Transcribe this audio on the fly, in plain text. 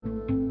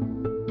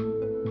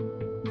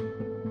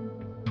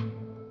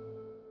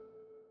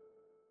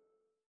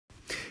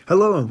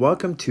Hello and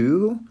welcome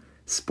to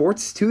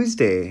Sports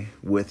Tuesday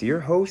with your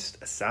host,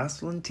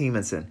 Saslin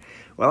Timonson.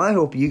 Well, I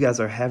hope you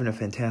guys are having a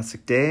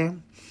fantastic day.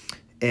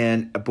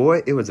 And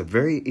boy, it was a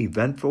very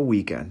eventful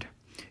weekend.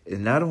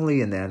 And not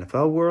only in the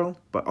NFL world,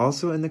 but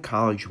also in the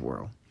college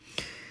world.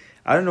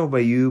 I don't know about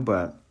you,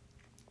 but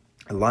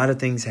a lot of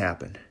things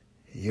happened.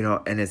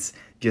 And it's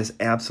just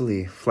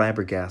absolutely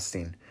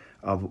flabbergasting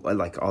of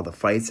like all the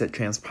fights that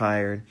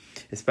transpired,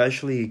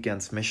 especially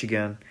against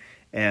Michigan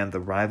and the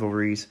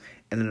rivalries.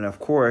 And then, of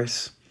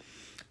course,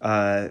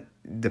 the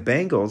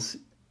Bengals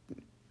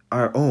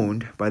are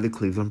owned by the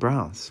Cleveland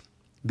Browns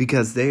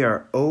because they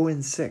are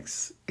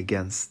 0-6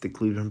 against the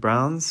Cleveland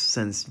Browns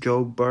since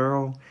Joe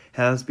Burrow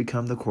has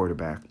become the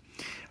quarterback.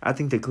 I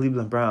think the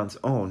Cleveland Browns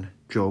own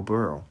Joe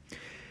Burrow.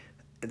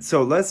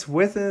 So let's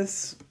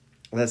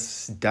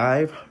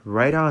dive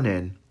right on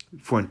in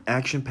for an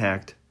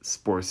action-packed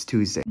Sports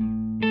Tuesday.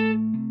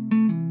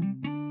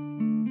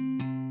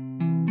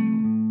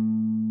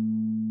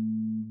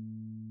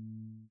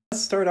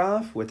 Let's start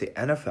off with the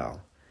NFL.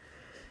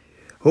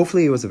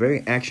 Hopefully it was a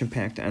very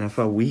action-packed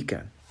NFL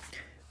weekend.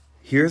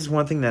 Here's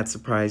one thing that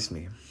surprised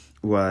me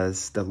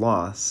was the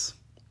loss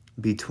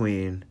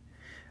between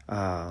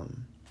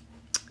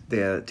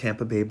the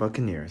Tampa Bay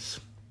Buccaneers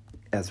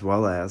as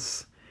well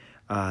as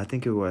I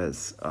think it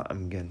was,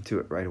 I'm getting to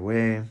it right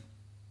away,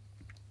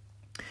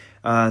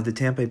 the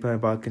Tampa Bay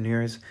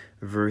Buccaneers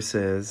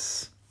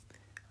versus,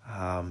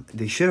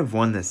 they should have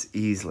won this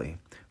easily.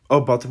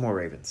 Baltimore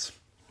Ravens.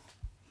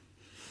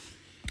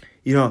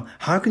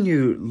 How can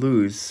you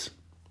lose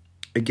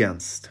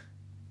against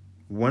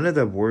one of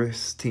the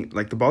worst teams?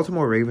 Like the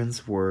Baltimore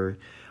Ravens were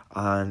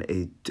on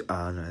a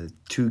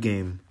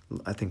 2-game,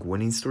 I think,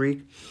 winning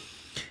streak.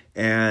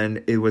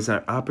 And it was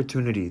an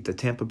opportunity. The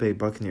Tampa Bay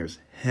Buccaneers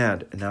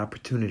had an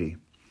opportunity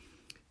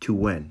to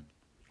win.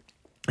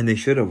 And they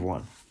should have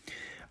won.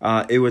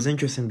 It was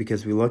interesting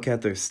because we look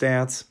at their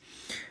stats.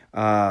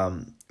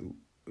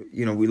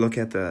 We look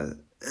at the...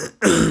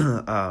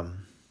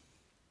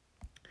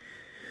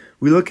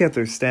 We look at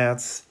their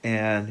stats,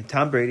 and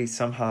Tom Brady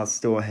somehow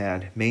still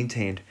had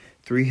maintained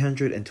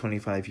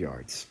 325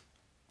 yards.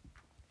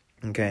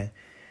 Okay,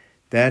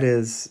 that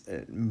is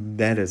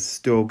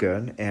still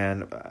good.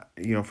 And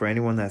for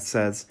anyone that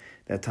says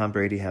that Tom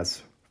Brady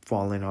has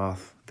fallen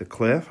off the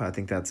cliff, I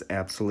think that's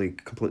absolutely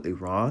completely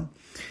wrong.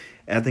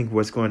 And I think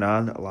what's going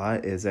on a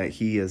lot is that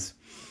he is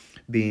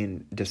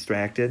being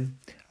distracted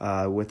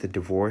with the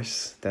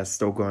divorce that's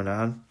still going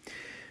on.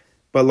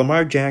 But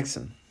Lamar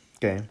Jackson,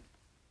 okay.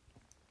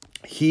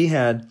 He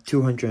had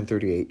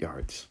 238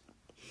 yards,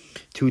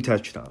 2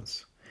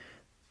 touchdowns,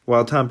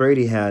 while Tom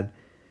Brady had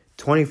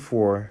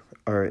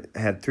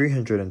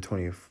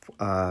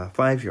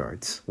 325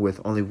 yards with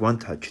only 1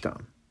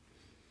 touchdown.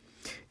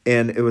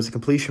 And it was a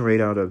completion rate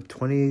out of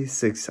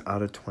 26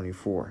 out of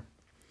 24.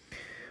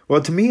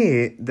 Well, to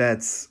me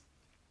that's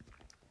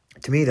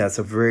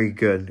a very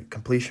good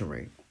completion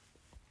rate.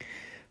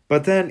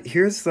 But then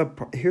here's a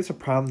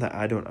problem that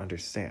I don't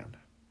understand.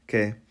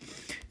 Okay,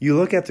 you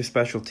look at their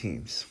special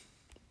teams.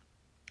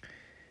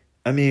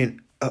 I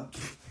mean,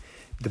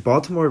 the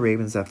Baltimore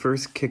Ravens, that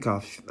first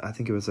kickoff, I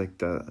think it was like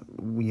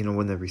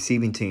when the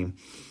receiving team,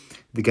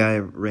 the guy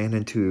ran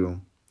into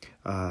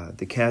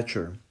the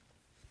catcher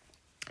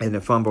and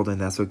it fumbled,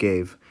 and that's what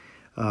gave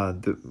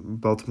the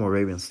Baltimore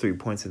Ravens 3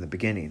 points in the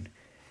beginning.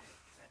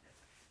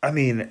 I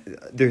mean,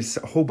 there's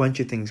a whole bunch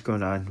of things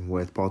going on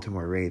with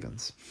Baltimore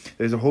Ravens.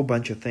 There's a whole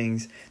bunch of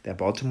things that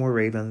Baltimore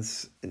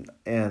Ravens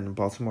and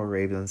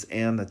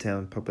the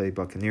Tampa Bay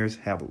Buccaneers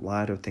have a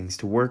lot of things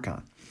to work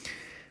on.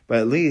 But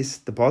at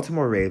least the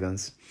Baltimore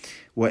Ravens,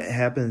 what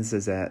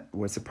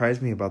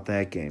surprised me about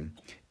that game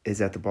is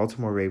that the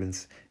Baltimore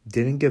Ravens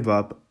didn't give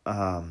up,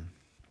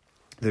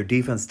 their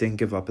defense didn't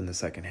give up in the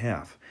second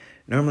half.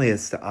 Normally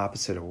it's the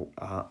opposite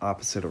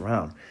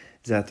around.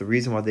 Is that the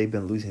reason why they've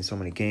been losing so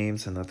many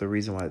games, and that the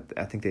reason why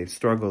I think they've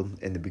struggled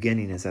in the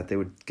beginning is that they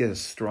would get a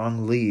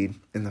strong lead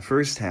in the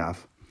first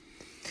half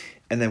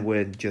and then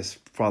would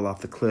just fall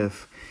off the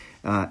cliff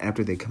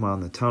after they come out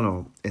in the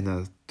tunnel in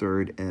the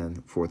third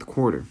and fourth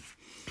quarter.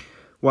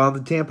 While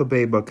the Tampa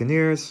Bay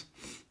Buccaneers,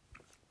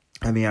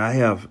 there's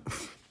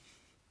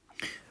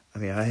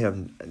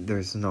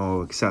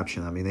no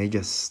exception. I mean, they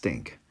just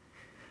stink.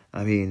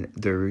 I mean,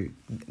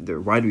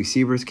 their wide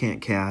receivers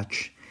can't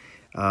catch.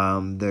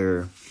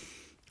 Their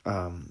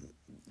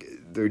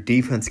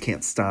defense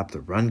can't stop the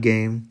run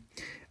game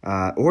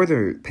or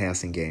their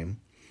passing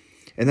game.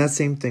 And that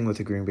same thing with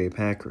the Green Bay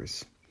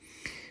Packers.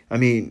 I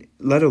mean,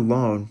 let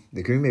alone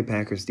the Green Bay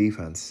Packers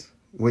defense,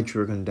 which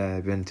we're going to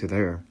dive into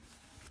there.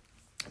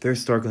 They're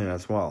struggling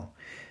as well.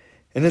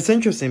 And it's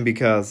interesting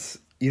because,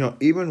 even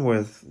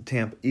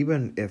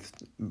if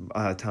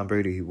Tom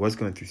Brady was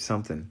going through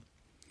something,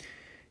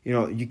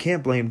 you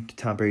can't blame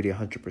Tom Brady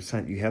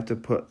 100%. You have to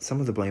put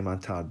some of the blame on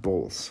Todd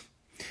Bowles,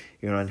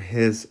 on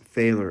his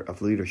failure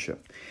of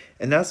leadership.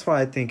 And that's why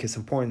I think it's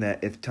important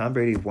that if Tom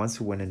Brady wants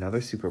to win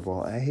another Super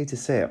Bowl, I hate to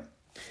say it,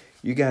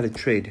 you got to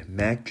trade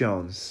Mac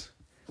Jones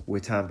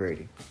with Tom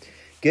Brady.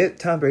 Get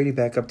Tom Brady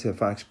back up to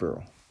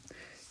Foxborough.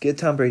 get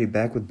Tom Brady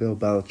back with Bill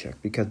Belichick,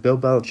 because Bill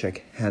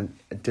Belichick had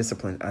a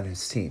discipline on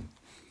his team.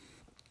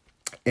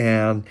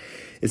 And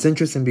it's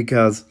interesting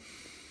because,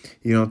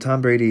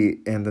 Tom Brady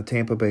and the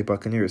Tampa Bay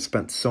Buccaneers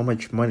spent so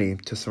much money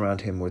to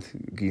surround him with,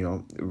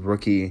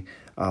 rookie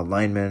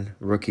linemen,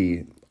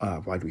 rookie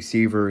wide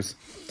receivers,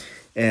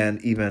 and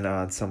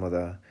even some of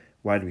the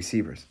wide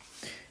receivers.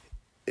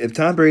 If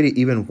Tom Brady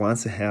even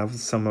wants to have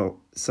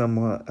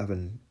somewhat of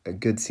a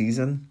good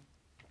season,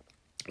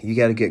 you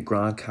got to get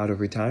Gronk out of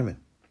retirement.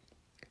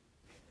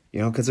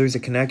 Because there's a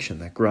connection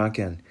that Gronk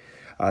and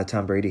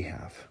Tom Brady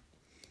have.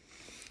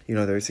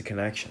 There's a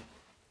connection.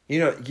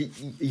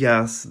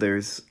 Yes,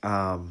 there's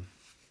a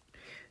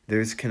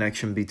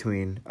connection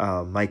between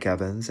Mike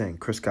Evans and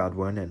Chris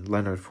Godwin and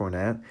Leonard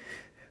Fournette,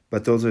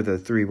 but those are the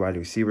three wide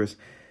receivers.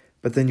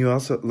 But then you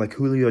also, like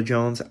Julio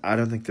Jones, I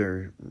don't think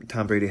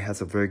Tom Brady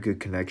has a very good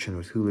connection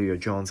with Julio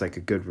Jones, like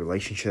a good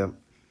relationship.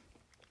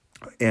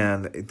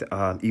 And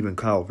even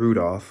Kyle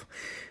Rudolph,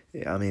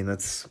 I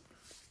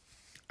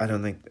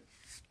don't think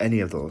any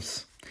of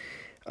those.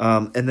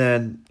 And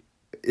then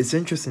it's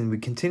interesting, we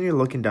continue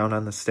looking down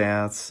on the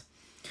stats.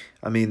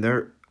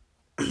 They're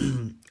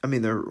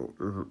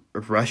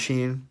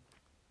rushing.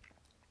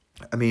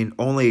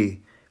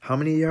 Only how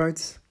many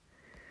yards?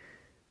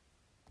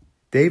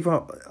 They've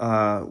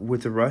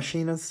with the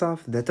rushing and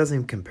stuff, that doesn't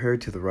even compare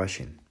to the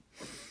rushing.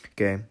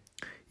 Okay,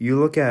 you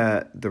look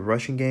at the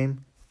rushing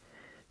game.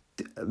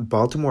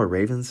 Baltimore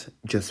Ravens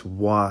just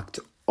walked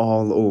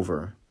all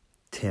over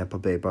Tampa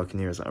Bay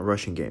Buccaneers on a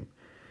rushing game.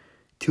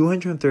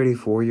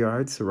 234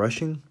 yards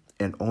rushing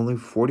and only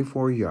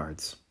 44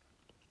 yards.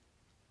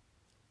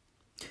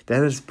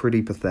 That is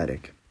pretty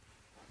pathetic.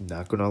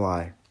 Not gonna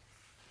lie.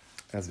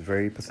 That's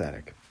very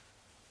pathetic.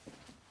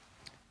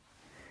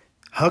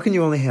 How can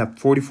you only have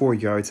 44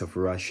 yards of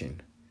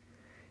rushing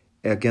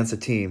against a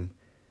team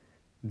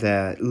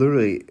that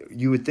literally,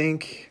 you would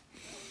think,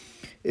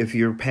 if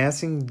your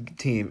passing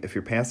game, if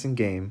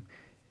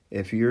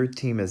your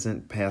team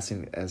isn't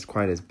passing as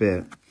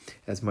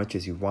much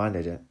as you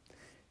wanted it,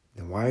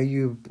 then why are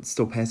you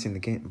still passing the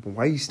game?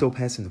 Why are you still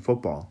passing the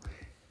football?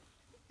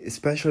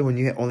 Especially when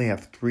you only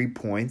have 3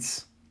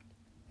 points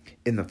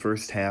in the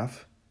first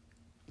half.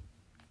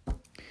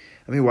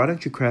 Why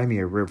don't you cry me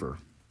a river?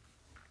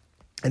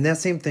 And that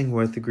same thing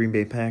with the Green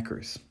Bay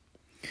Packers.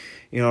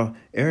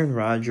 Aaron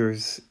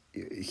Rodgers,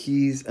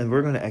 and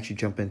we're going to actually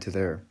jump into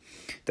the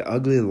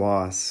ugly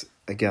loss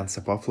against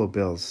the Buffalo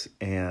Bills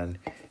and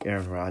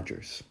Aaron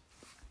Rodgers.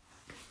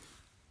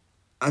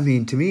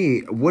 To me,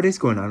 what is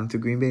going on with the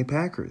Green Bay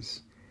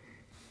Packers?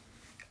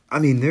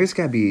 There's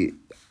got to be,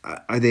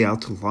 are they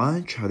out to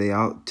lunch? Are they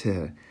out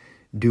to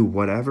do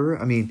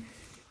whatever?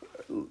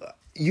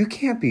 You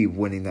can't be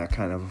winning those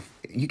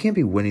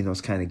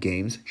kind of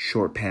games,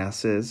 short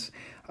passes.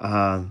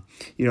 The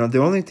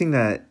only thing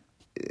that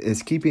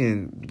is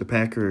keeping the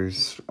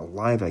Packers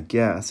alive, I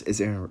guess, is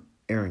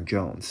Aaron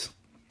Jones.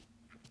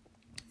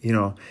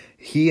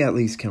 He at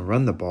least can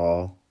run the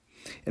ball.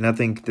 And I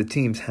think the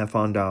teams have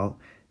found out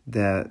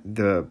that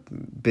the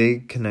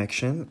big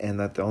connection, and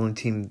that the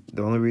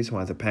only reason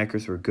why the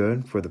Packers were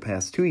good for the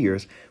past 2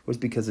 years was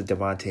because of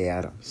Davante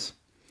Adams.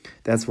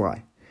 That's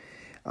why.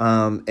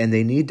 And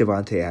they need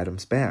Davante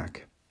Adams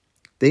back.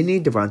 They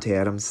need Davante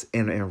Adams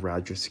and Aaron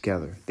Rodgers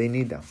together. They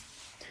need them.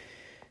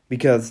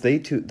 Because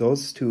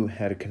those two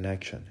had a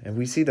connection. And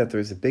we see that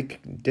there's a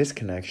big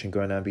disconnection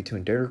going on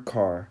between Derek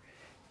Carr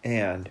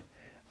and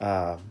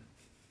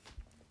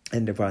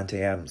Davante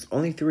Adams.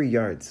 Only 3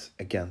 yards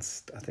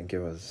against, I think it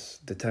was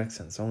the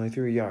Texans. Only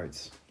 3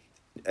 yards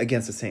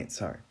against the Saints,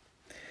 sorry.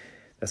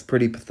 That's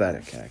pretty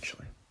pathetic,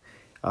 actually.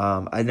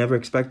 I never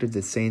expected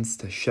the Saints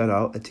to shut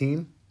out a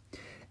team.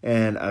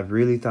 And I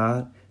really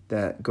thought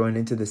that going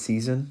into the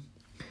season,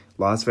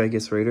 Las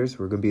Vegas Raiders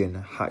were going to be in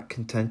hot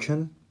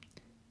contention.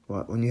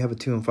 Well, when you have a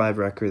 2-5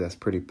 record, that's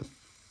pretty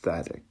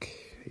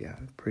pathetic. Yeah,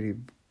 pretty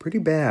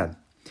bad.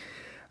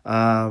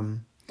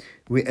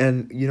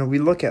 We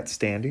look at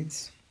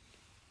standings.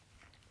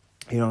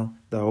 The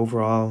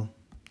overall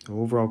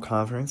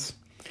conference,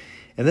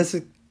 and this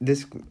is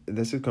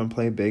going to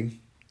play a big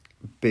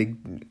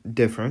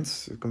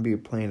difference. It's going to be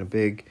playing a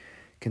big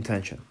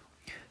contention.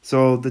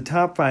 So the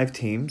top 5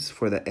 teams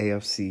for the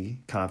AFC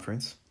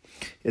conference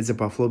is the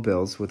Buffalo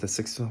Bills with a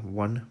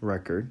 6-1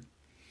 record.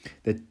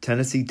 The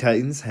Tennessee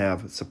Titans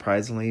have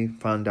surprisingly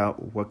found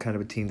out what kind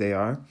of a team they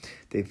are.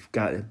 They've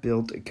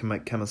built a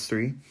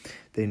chemistry.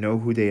 They know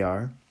who they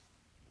are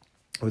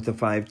with the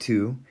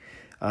 5-2.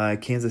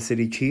 Kansas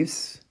City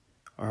Chiefs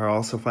are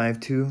also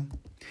 5-2.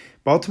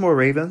 Baltimore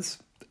Ravens,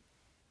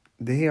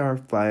 they are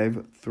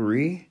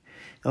 5-3.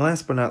 And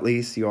last but not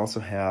least, you also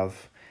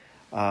have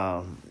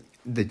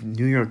the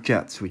New York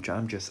Jets, which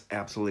I'm just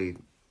absolutely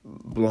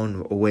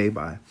blown away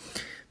by.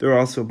 They're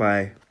also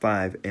by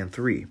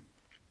 5-3.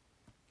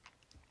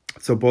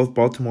 So both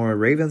Baltimore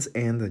Ravens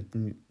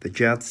and the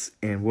Jets,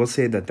 and we'll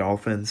say the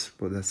Dolphins,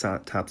 for the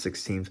top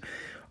 6 teams,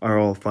 are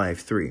all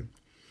 5-3.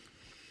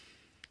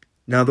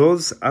 Now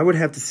those, I would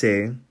have to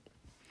say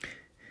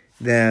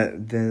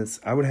that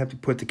I would have to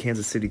put the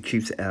Kansas City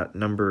Chiefs at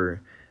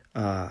number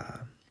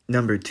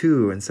number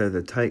 2 instead of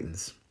the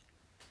Titans,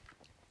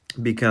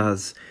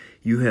 because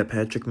you have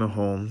Patrick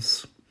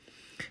Mahomes,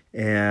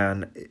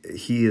 and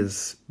he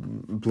is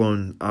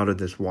blown out of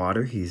this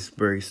water. He's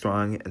very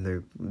strong,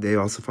 and they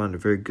also found a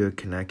very good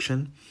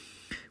connection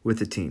with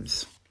the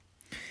teams.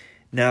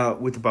 Now,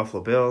 with the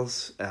Buffalo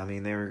Bills, I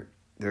mean,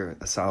 they're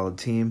a solid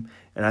team,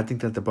 and I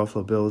think that the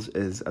Buffalo Bills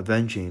is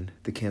avenging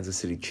the Kansas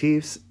City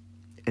Chiefs.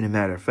 And a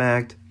matter of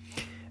fact,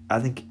 I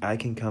think I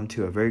can come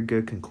to a very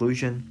good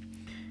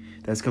conclusion.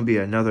 That's going to be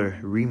another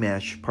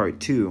rematch, part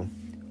 2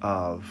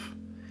 of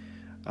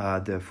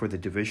for the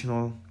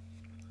divisional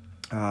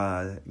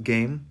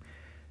game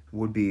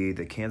would be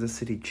the Kansas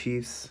City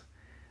Chiefs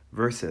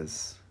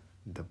versus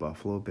the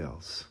Buffalo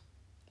Bills.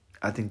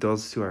 I think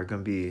those two are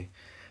going to be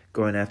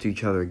going after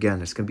each other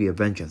again. It's going to be a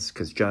vengeance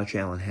because Josh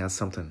Allen has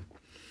something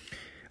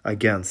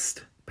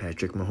against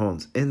Patrick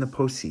Mahomes in the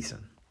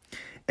postseason.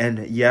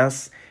 And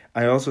yes,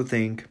 I also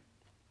think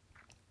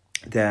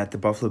that the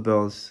Buffalo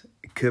Bills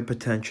could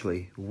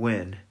potentially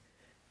win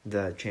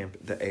the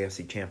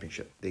AFC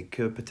Championship. They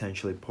could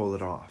potentially pull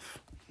it off.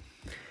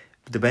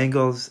 The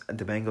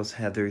Bengals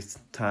had their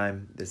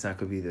time. It's not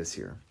going to be this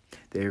year.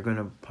 They're going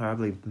to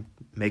probably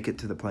make it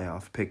to the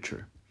playoff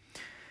picture.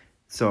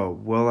 So,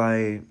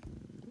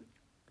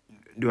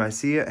 do I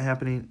see it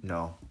happening?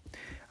 No.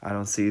 I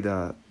don't see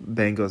the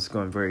Bengals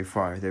going very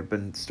far. They've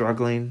been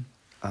struggling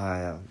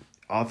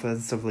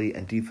offensively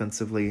and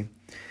defensively.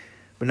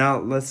 But now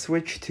let's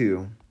switch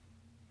to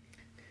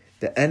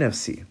the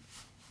NFC.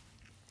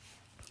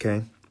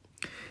 Okay?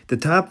 The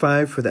top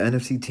 5 for the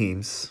NFC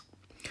teams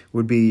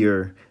would be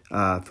your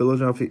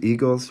Philadelphia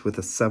Eagles with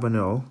a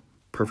 7-0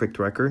 perfect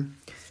record.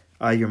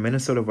 Your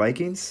Minnesota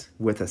Vikings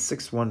with a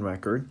 6-1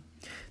 record.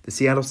 The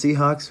Seattle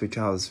Seahawks, which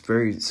I was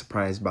very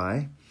surprised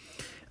by,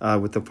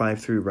 with a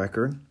 5-3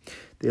 record.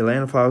 The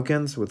Atlanta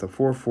Falcons with a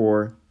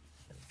 4-4.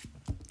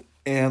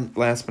 And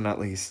last but not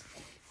least,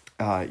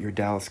 your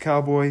Dallas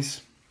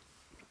Cowboys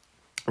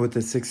with a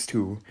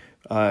 6-2,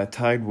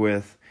 tied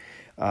with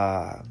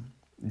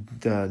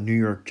the New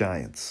York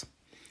Giants.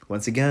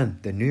 Once again,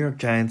 the New York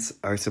Giants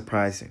are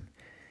surprising.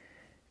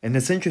 And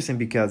it's interesting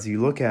because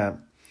you look at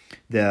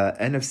the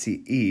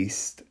NFC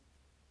East,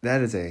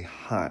 that is a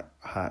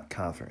hot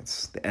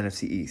conference, the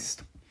NFC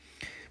East.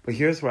 But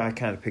here's where I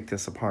kind of pick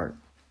this apart.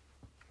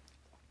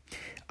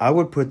 I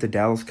would put the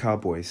Dallas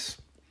Cowboys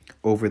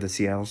over the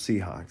Seattle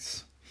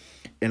Seahawks.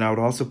 And I would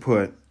also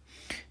put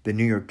the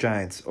New York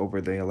Giants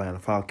over the Atlanta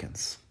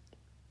Falcons.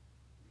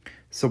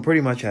 So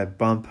pretty much I'd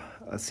bump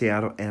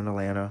Seattle and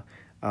Atlanta,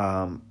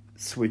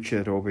 switch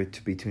it over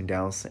to between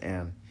Dallas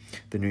and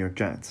the New York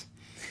Giants.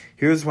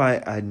 Here's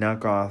why I'd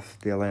knock off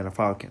the Atlanta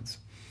Falcons.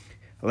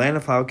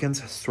 Atlanta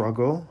Falcons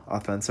struggle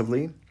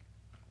offensively,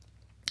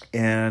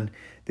 and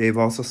they've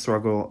also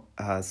struggled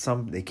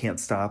they can't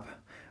stop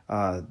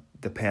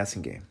the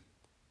passing game.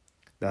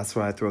 That's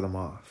why I throw them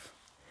off.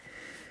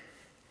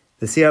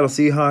 The Seattle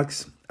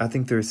Seahawks, I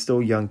think they're still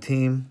a young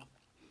team.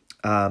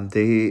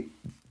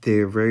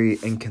 They're very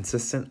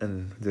inconsistent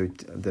in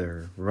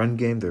their run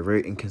game. They're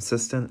very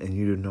inconsistent, and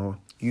you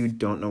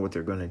don't know what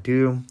they're going to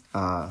do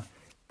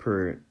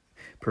per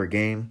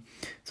game.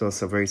 So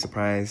it's a very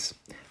surprise.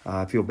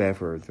 I feel bad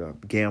for the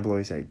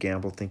gamblers that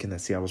gamble thinking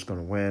that Seattle's going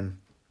to win.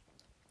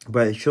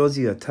 But it shows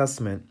you a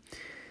testament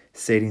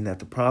stating that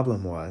the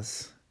problem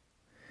was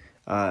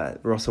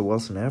Russell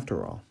Wilson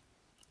after all.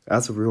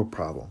 That's a real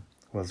problem,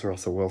 was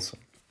Russell Wilson.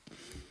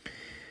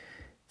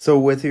 So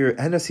with your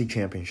NFC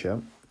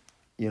Championship,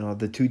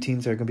 the two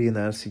teams that are going to be in the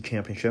NFC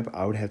Championship,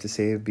 I would have to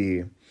say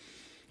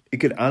it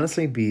could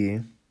honestly be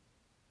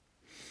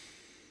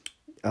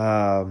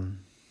your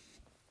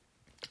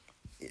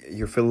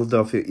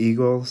Philadelphia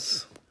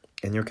Eagles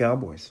and your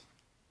Cowboys.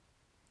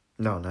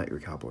 No, not your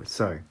Cowboys.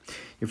 Sorry.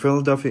 Your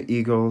Philadelphia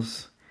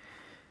Eagles,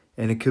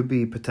 and it could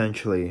be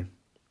potentially,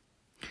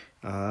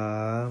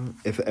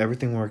 if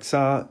everything works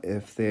out,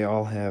 if they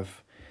all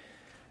have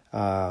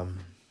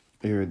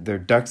their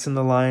ducks in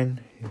the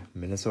line,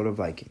 Minnesota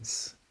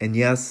Vikings. And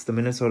yes, the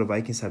Minnesota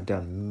Vikings have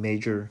done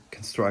major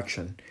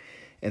construction,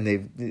 and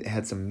they've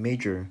had some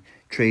major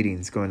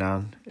tradings going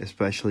on,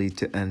 especially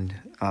to end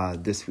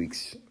this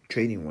week's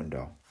trading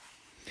window.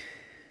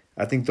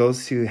 I think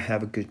those two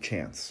have a good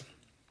chance.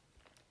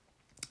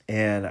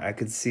 And I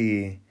could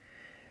see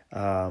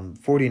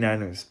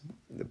 49ers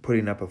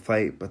putting up a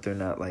fight, but they're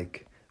not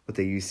like what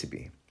they used to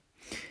be.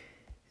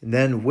 And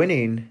then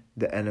winning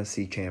the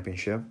NFC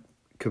Championship,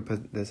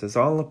 this is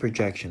all a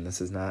projection. This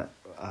is not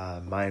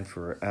mine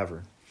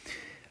forever.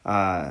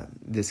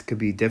 This could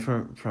be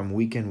different from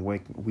week in,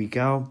 week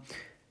out.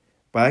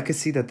 But I could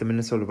see that the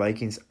Minnesota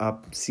Vikings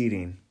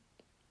upseeding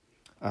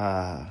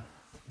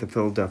the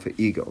Philadelphia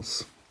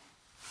Eagles.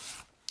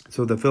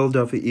 So the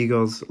Philadelphia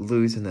Eagles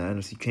lose in the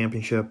NFC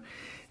Championship,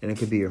 and it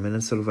could be your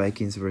Minnesota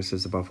Vikings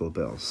versus the Buffalo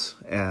Bills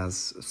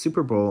as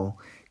Super Bowl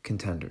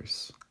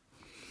contenders.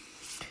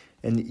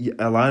 And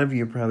a lot of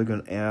you are probably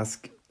going to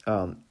ask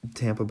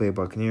Tampa Bay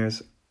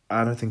Buccaneers.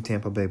 I don't think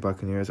Tampa Bay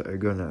Buccaneers are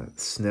going to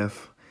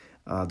sniff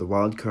the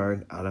wild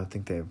card. I don't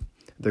think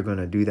they're going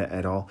to do that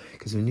at all.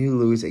 Because when you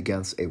lose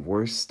against a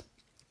worst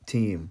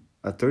team,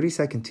 a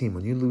 32nd team,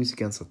 when you lose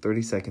against a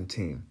 32nd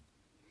team,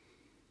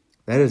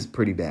 that is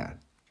pretty bad.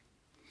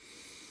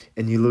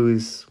 And you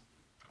lose,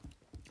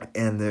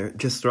 and they're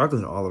just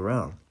struggling all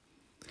around.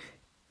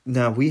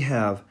 Now we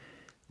have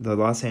the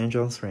Los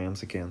Angeles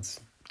Rams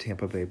against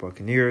Tampa Bay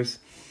Buccaneers.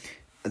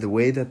 The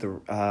way that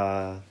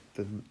the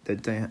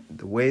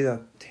way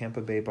that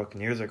Tampa Bay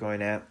Buccaneers are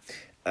going at,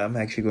 I'm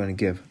actually going to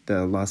give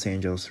the Los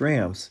Angeles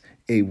Rams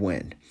a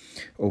win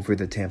over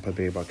the Tampa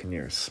Bay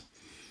Buccaneers.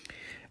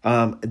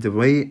 The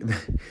rate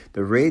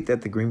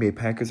that the Green Bay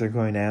Packers are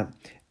going at,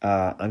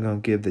 I'm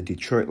going to give the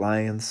Detroit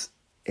Lions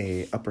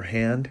a upper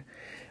hand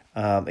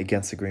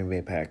against the Green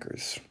Bay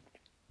Packers.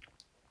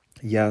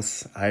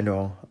 Yes, I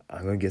know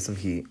I'm going to get some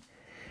heat.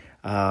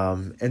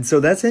 And so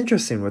that's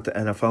interesting with the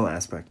NFL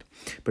aspect.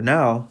 But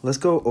now let's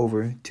go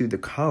over to the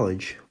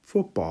college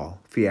football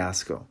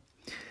fiasco.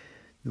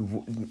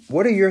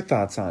 What are your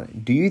thoughts on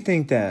it? Do you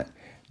think that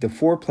the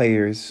 4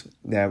 players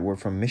that were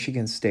from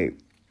Michigan State,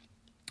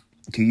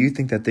 do you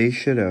think that they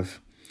should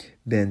have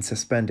been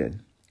suspended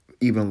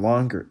even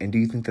longer? And do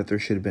you think that there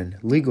should have been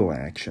legal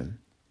action?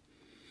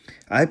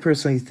 I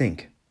personally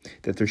think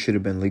that there should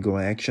have been legal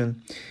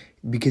action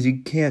because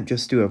you can't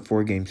just do a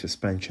 4-game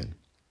suspension.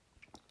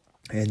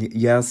 And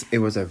yes, it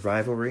was a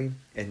rivalry.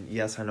 And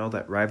yes, I know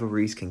that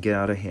rivalries can get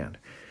out of hand.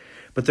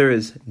 But there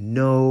is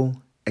no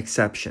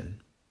exception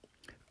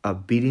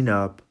of beating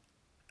up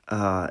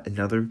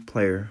another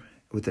player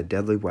with a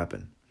deadly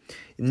weapon.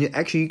 And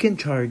actually, you can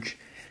charge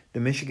the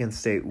Michigan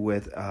State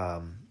with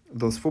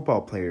those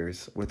football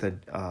players with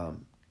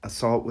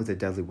assault with a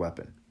deadly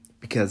weapon.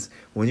 Because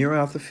when you're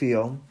off the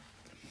field,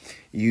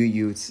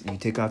 you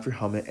take off your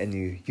helmet and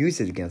you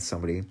use it against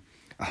somebody.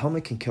 A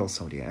helmet can kill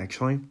somebody,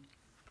 actually.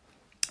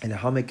 And a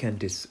helmet can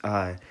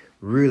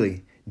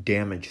really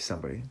damage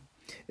somebody,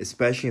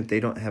 especially if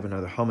they don't have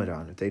another helmet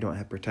on, if they don't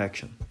have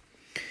protection.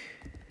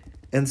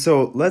 And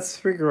so let's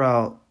figure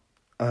out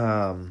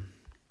what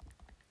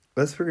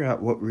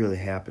really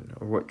happened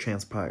or what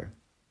transpired.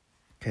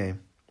 Okay.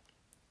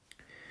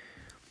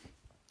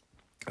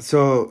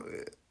 So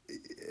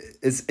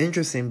it's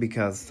interesting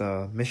because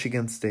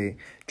Michigan State,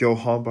 Joe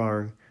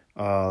Harbaugh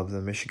of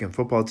the Michigan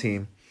football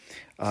team,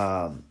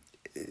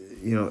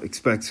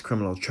 expects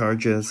criminal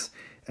charges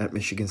at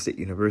Michigan State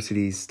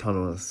University's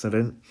tunnel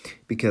incident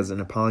because an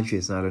apology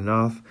is not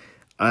enough.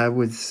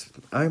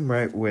 I'm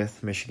right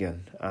with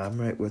Michigan. I'm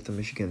right with the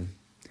Michigan,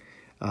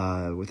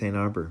 with Ann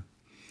Arbor,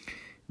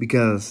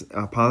 because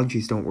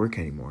apologies don't work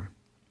anymore.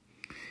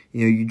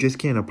 You just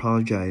can't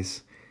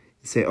apologize,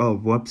 say, "Oh,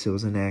 whoops, it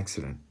was an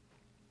accident."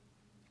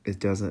 It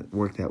doesn't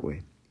work that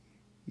way.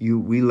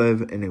 We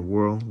live in a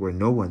world where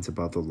no one's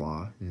above the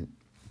law, and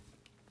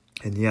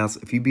yes,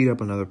 if you beat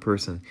up another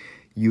person,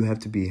 you have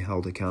to be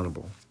held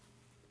accountable.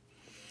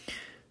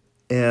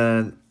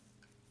 And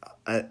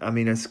I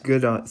mean, it's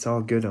good. It's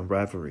all good on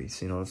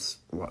rivalries.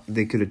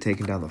 They could have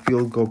taken down the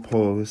field goal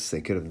posts.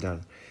 They could have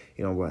done,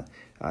 what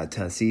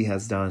Tennessee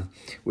has done,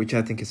 which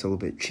I think is a little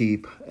bit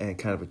cheap and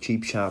kind of a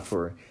cheap shot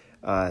for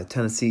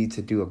Tennessee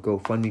to do a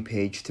GoFundMe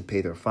page to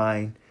pay their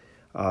fine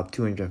of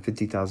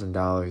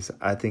 $250,000.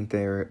 I think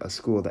they're a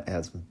school that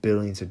has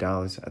billions of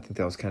dollars. I think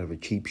that was kind of a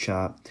cheap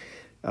shot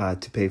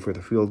to pay for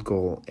the field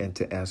goal and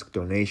to ask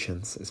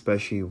donations,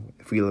 especially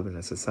if we live in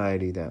a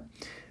society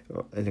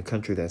in a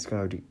country that's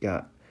already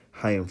got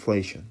high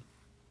inflation.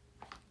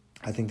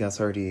 I think that's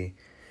already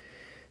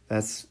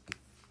a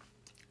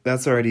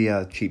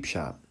cheap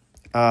shot.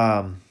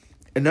 So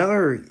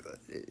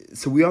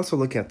we also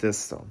look at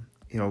this though.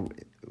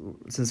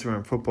 Since we're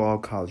in football,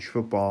 college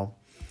football,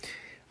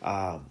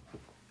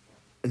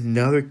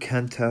 another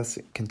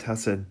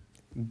contested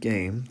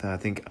game that I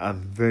think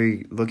I'm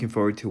very looking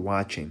forward to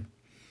watching.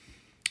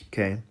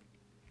 Okay,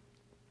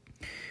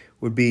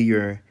 would be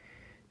your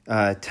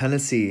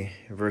Tennessee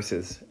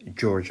versus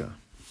Georgia.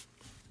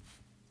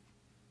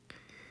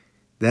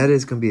 That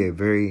is going to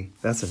be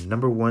that's a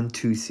number 1,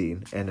 2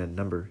 seed and a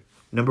number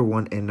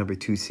 1 and number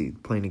 2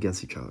 seed playing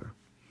against each other.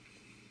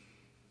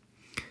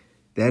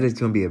 That is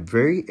going to be a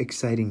very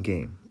exciting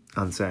game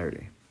on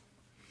Saturday.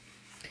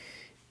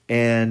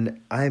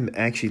 And I'm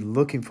actually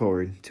looking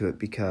forward to it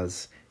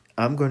because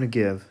I'm going to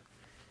give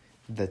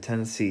the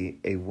Tennessee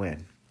a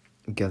win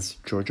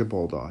against Georgia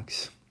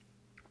Bulldogs.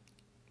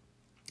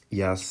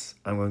 Yes,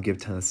 I'm going to give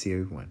Tennessee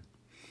a win.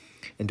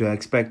 And do I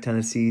expect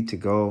Tennessee to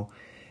go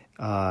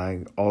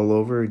all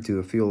over, do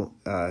a field,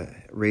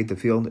 raid the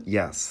field?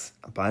 Yes,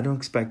 but I don't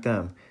expect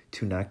them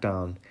to knock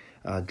down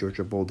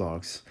Georgia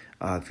Bulldogs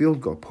field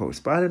goal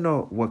post. But I don't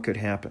know what could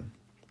happen.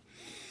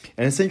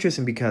 And it's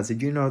interesting because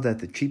did you know that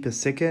the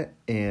cheapest ticket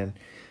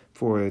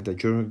for the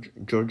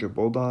Georgia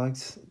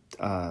Bulldogs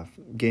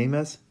game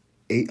is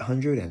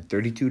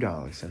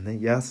 $832? And then,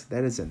 yes,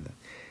 that is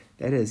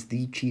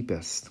the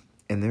cheapest,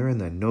 and they're in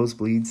the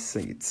nosebleed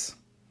seats.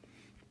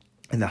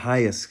 And the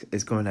highest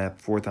is going at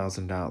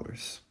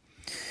 $4,000.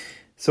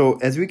 So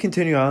as we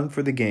continue on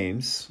for the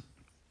games,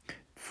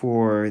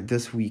 for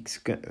this week's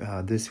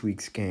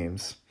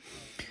games,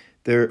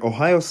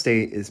 Ohio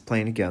State is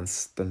playing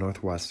against the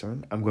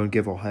Northwestern. I'm going to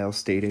give Ohio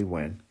State a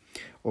win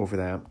over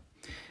that.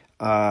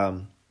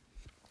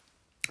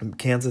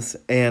 Kansas,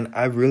 and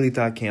I really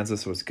thought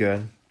Kansas was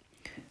good.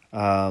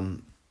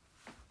 And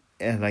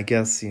I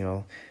guess,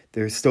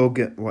 they're still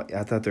good.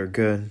 I thought they're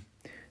good,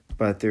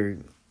 but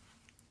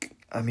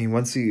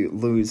once you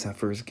lose that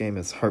first game,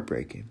 it's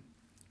heartbreaking.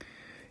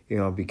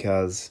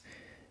 Because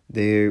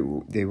they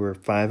were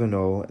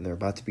 5-0 and they're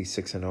about to be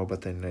 6-0,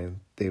 but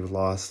then they've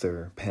lost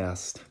their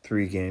past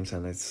 3 games,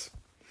 and it's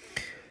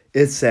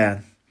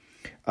sad.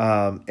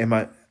 I'm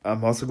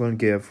also going to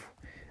give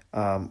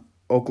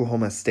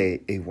Oklahoma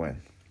State a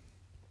win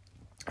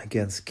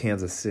against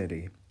Kansas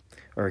State.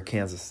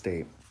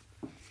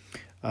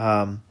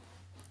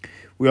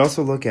 We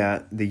also look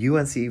at the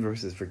UNC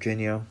versus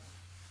Virginia.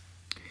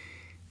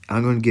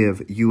 I'm going to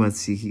give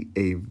UNC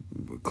a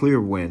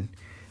clear win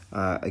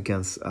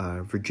against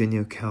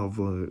Virginia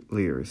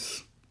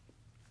Cavaliers.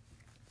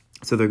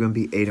 So they're going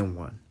to be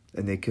 8-1,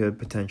 and they could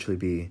potentially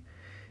be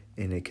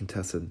in a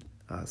contested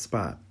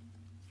spot.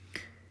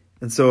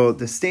 And so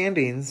the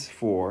standings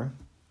for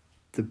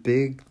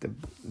the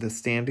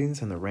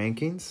standings and the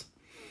rankings,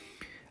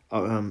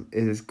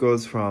 it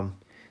goes from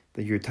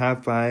your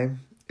top 5.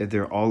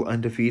 They're all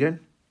undefeated.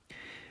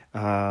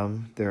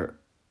 It's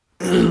going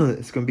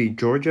to be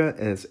Georgia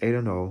is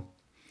 8-0.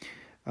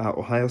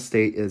 Ohio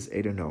State is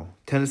 8-0.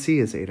 Tennessee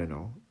is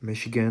 8-0.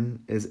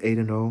 Michigan is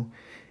 8-0,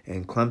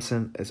 and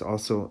Clemson is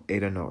also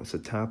 8-0. It's a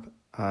top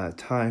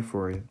tie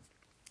for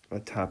a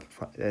top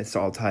 5. It's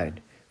all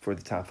tied for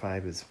the top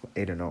 5 is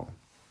 8-0.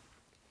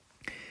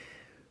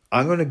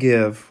 I'm going to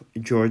give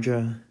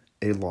Georgia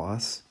a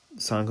loss,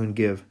 so I'm going to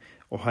give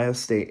Ohio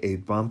State a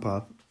bump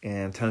up,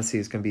 and Tennessee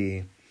is going to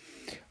be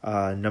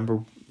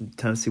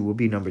Tennessee will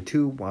be number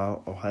 2,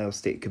 while Ohio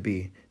State could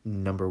be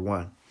number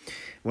 1.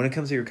 When it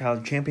comes to your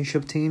college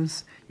championship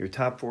teams, your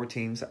top 4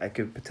 teams I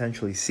could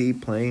potentially see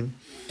playing,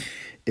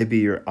 it'd be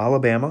your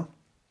Alabama.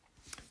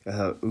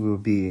 It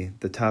would be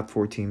the top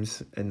 4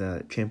 teams in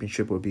the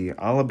championship would be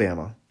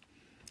Alabama,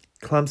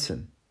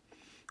 Clemson,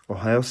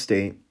 Ohio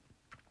State,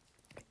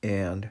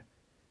 and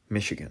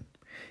Michigan.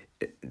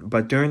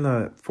 But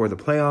for the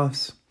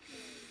playoffs,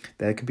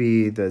 that could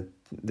be the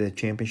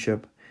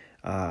championship.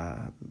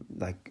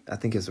 Like I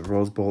think it's the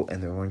Rose Bowl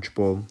and the Orange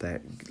Bowl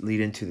that lead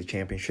into the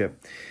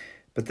championship.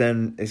 But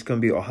then it's going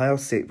to be Ohio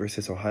State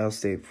versus Ohio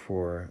State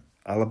for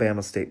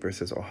Alabama State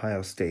versus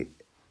Ohio State.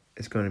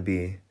 It's going to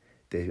be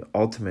the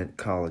ultimate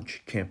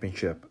college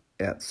championship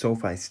at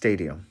SoFi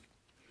Stadium,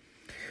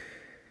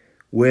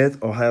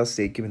 with Ohio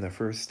State giving their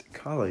first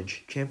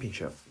college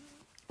championship,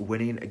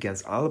 winning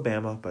against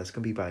Alabama, but it's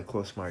going to be by a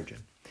close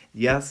margin.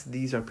 Yes,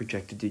 these are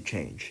projected to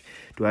change.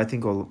 Do I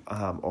think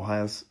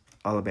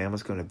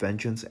Alabama's going to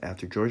vengeance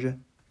after Georgia?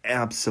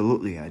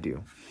 Absolutely, I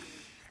do.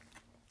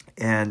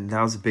 And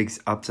that was a big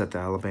upset that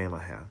Alabama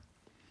had.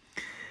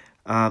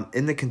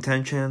 In the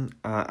contention,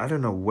 I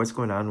don't know what's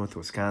going on with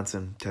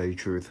Wisconsin, to tell you the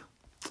truth.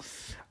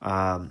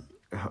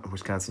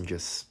 Wisconsin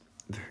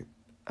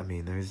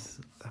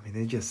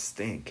they just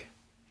stink.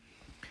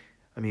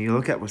 You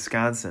look at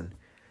Wisconsin,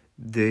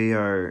 they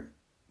are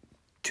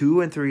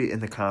 2-3 in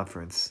the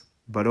conference,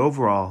 but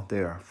overall they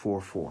are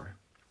 4-4.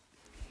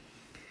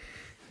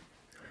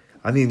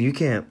 You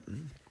can't.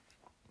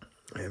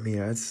 They're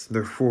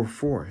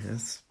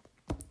 4-4.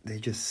 They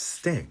just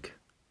stink.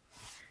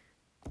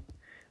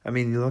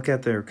 You look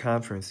at their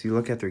conference, you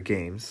look at their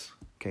games,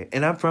 okay?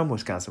 And I'm from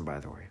Wisconsin, by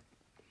the way.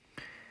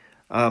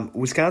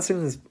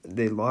 Wisconsin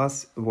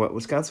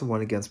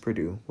won against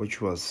Purdue, which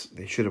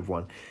they should have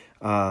won.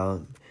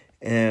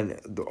 And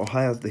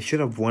they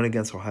should have won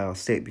against Ohio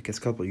State, because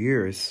a couple of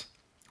years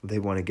they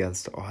won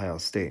against Ohio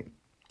State.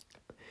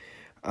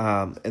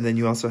 And then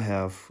you also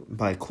have,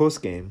 by a close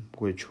game,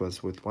 which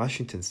was with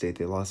Washington State,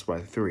 they lost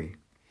by 3.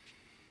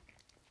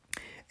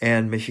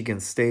 And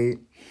Michigan State,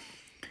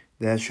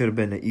 that should have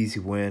been an easy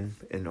win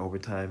in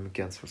overtime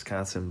against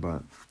Wisconsin,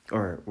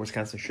 or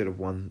Wisconsin should have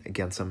won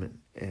against them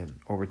in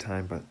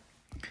overtime, but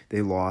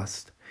they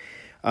lost.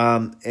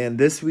 And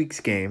this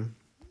week's game,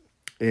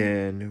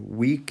 in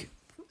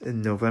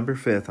November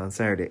 5th on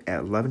Saturday at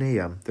 11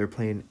 a.m.,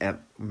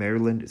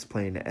 Maryland is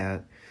playing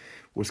at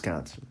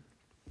Wisconsin.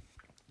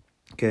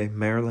 Okay,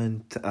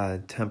 Maryland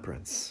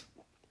Temperance.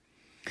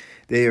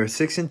 They are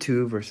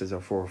 6-2 versus a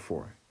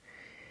 4-4.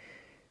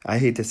 I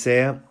hate to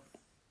say it,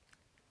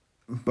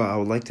 but I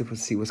would like to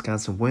see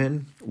Wisconsin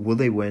win. Will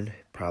they win?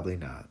 Probably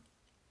not.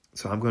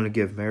 So I'm going to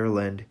give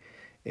Maryland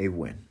a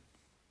win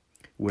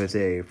with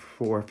a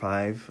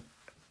 4-5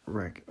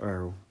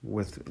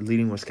 with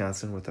leading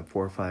Wisconsin with a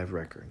 4-5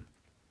 record.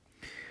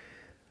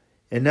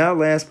 And now,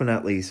 last but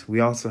not least,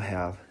 we also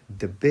have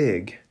the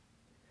big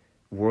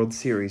World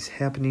Series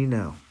happening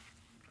now.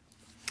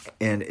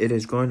 And it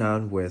is going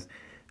on with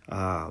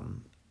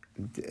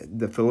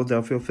the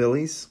Philadelphia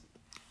Phillies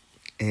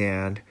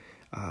and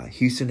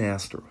Houston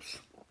Astros.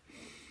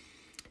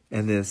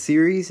 And the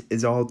series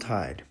is all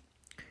tied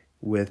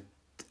with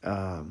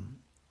I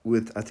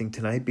think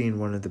tonight being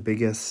one of the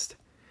biggest.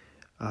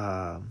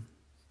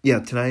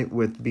 Tonight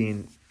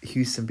with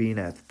Houston being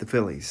at the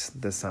Phillies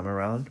this time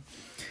around.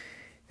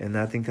 And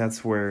I think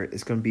that's where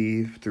it's going to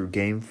be through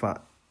Game 5.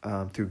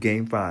 through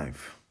Game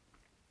 5.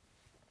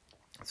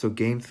 So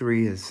Game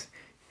 3 is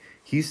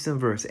Houston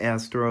versus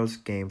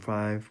Astros. Game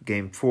 5.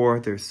 Game 4,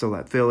 they're still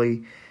at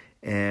Philly.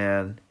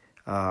 And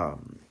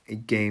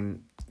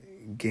Game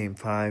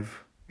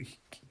 5,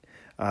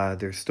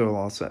 they're still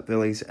also at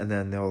Phillies. And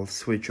then they'll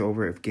switch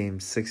over if Game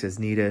 6 is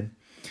needed.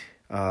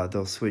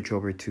 They'll switch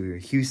over to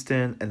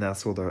Houston, and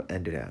that's where they'll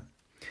end it at.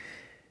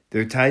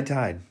 They're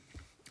tied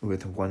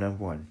with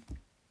 1-1.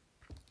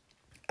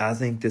 I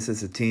think this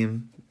is a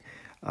team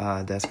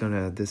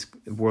this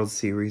World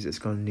Series is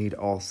going to need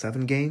all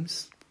 7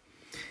 games.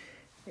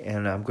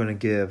 And I'm going to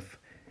give,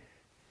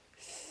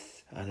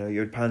 I know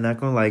you're probably not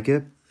going to like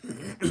it,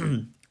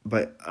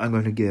 but I'm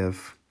going to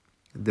give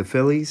the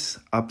Phillies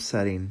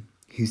upsetting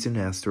Houston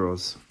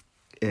Astros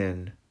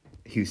in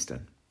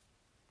Houston.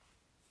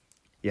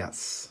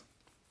 Yes.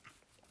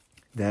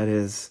 That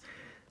is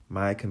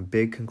my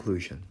big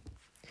conclusion.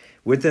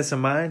 With this in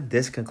mind,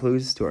 this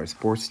concludes to our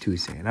Sports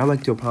Tuesday. And I'd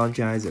like to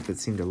apologize if it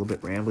seemed a little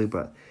bit rambly,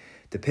 but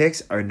the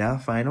picks are now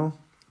final.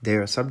 They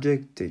are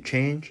subject to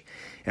change.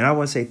 And I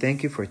want to say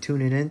thank you for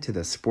tuning in to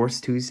the Sports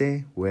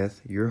Tuesday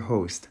with your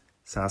host,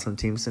 Sasan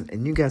Teamson.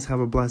 And you guys have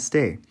a blessed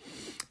day.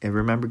 And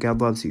remember, God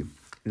loves you.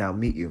 And I'll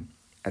meet you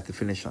at the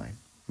finish line.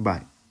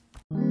 Bye.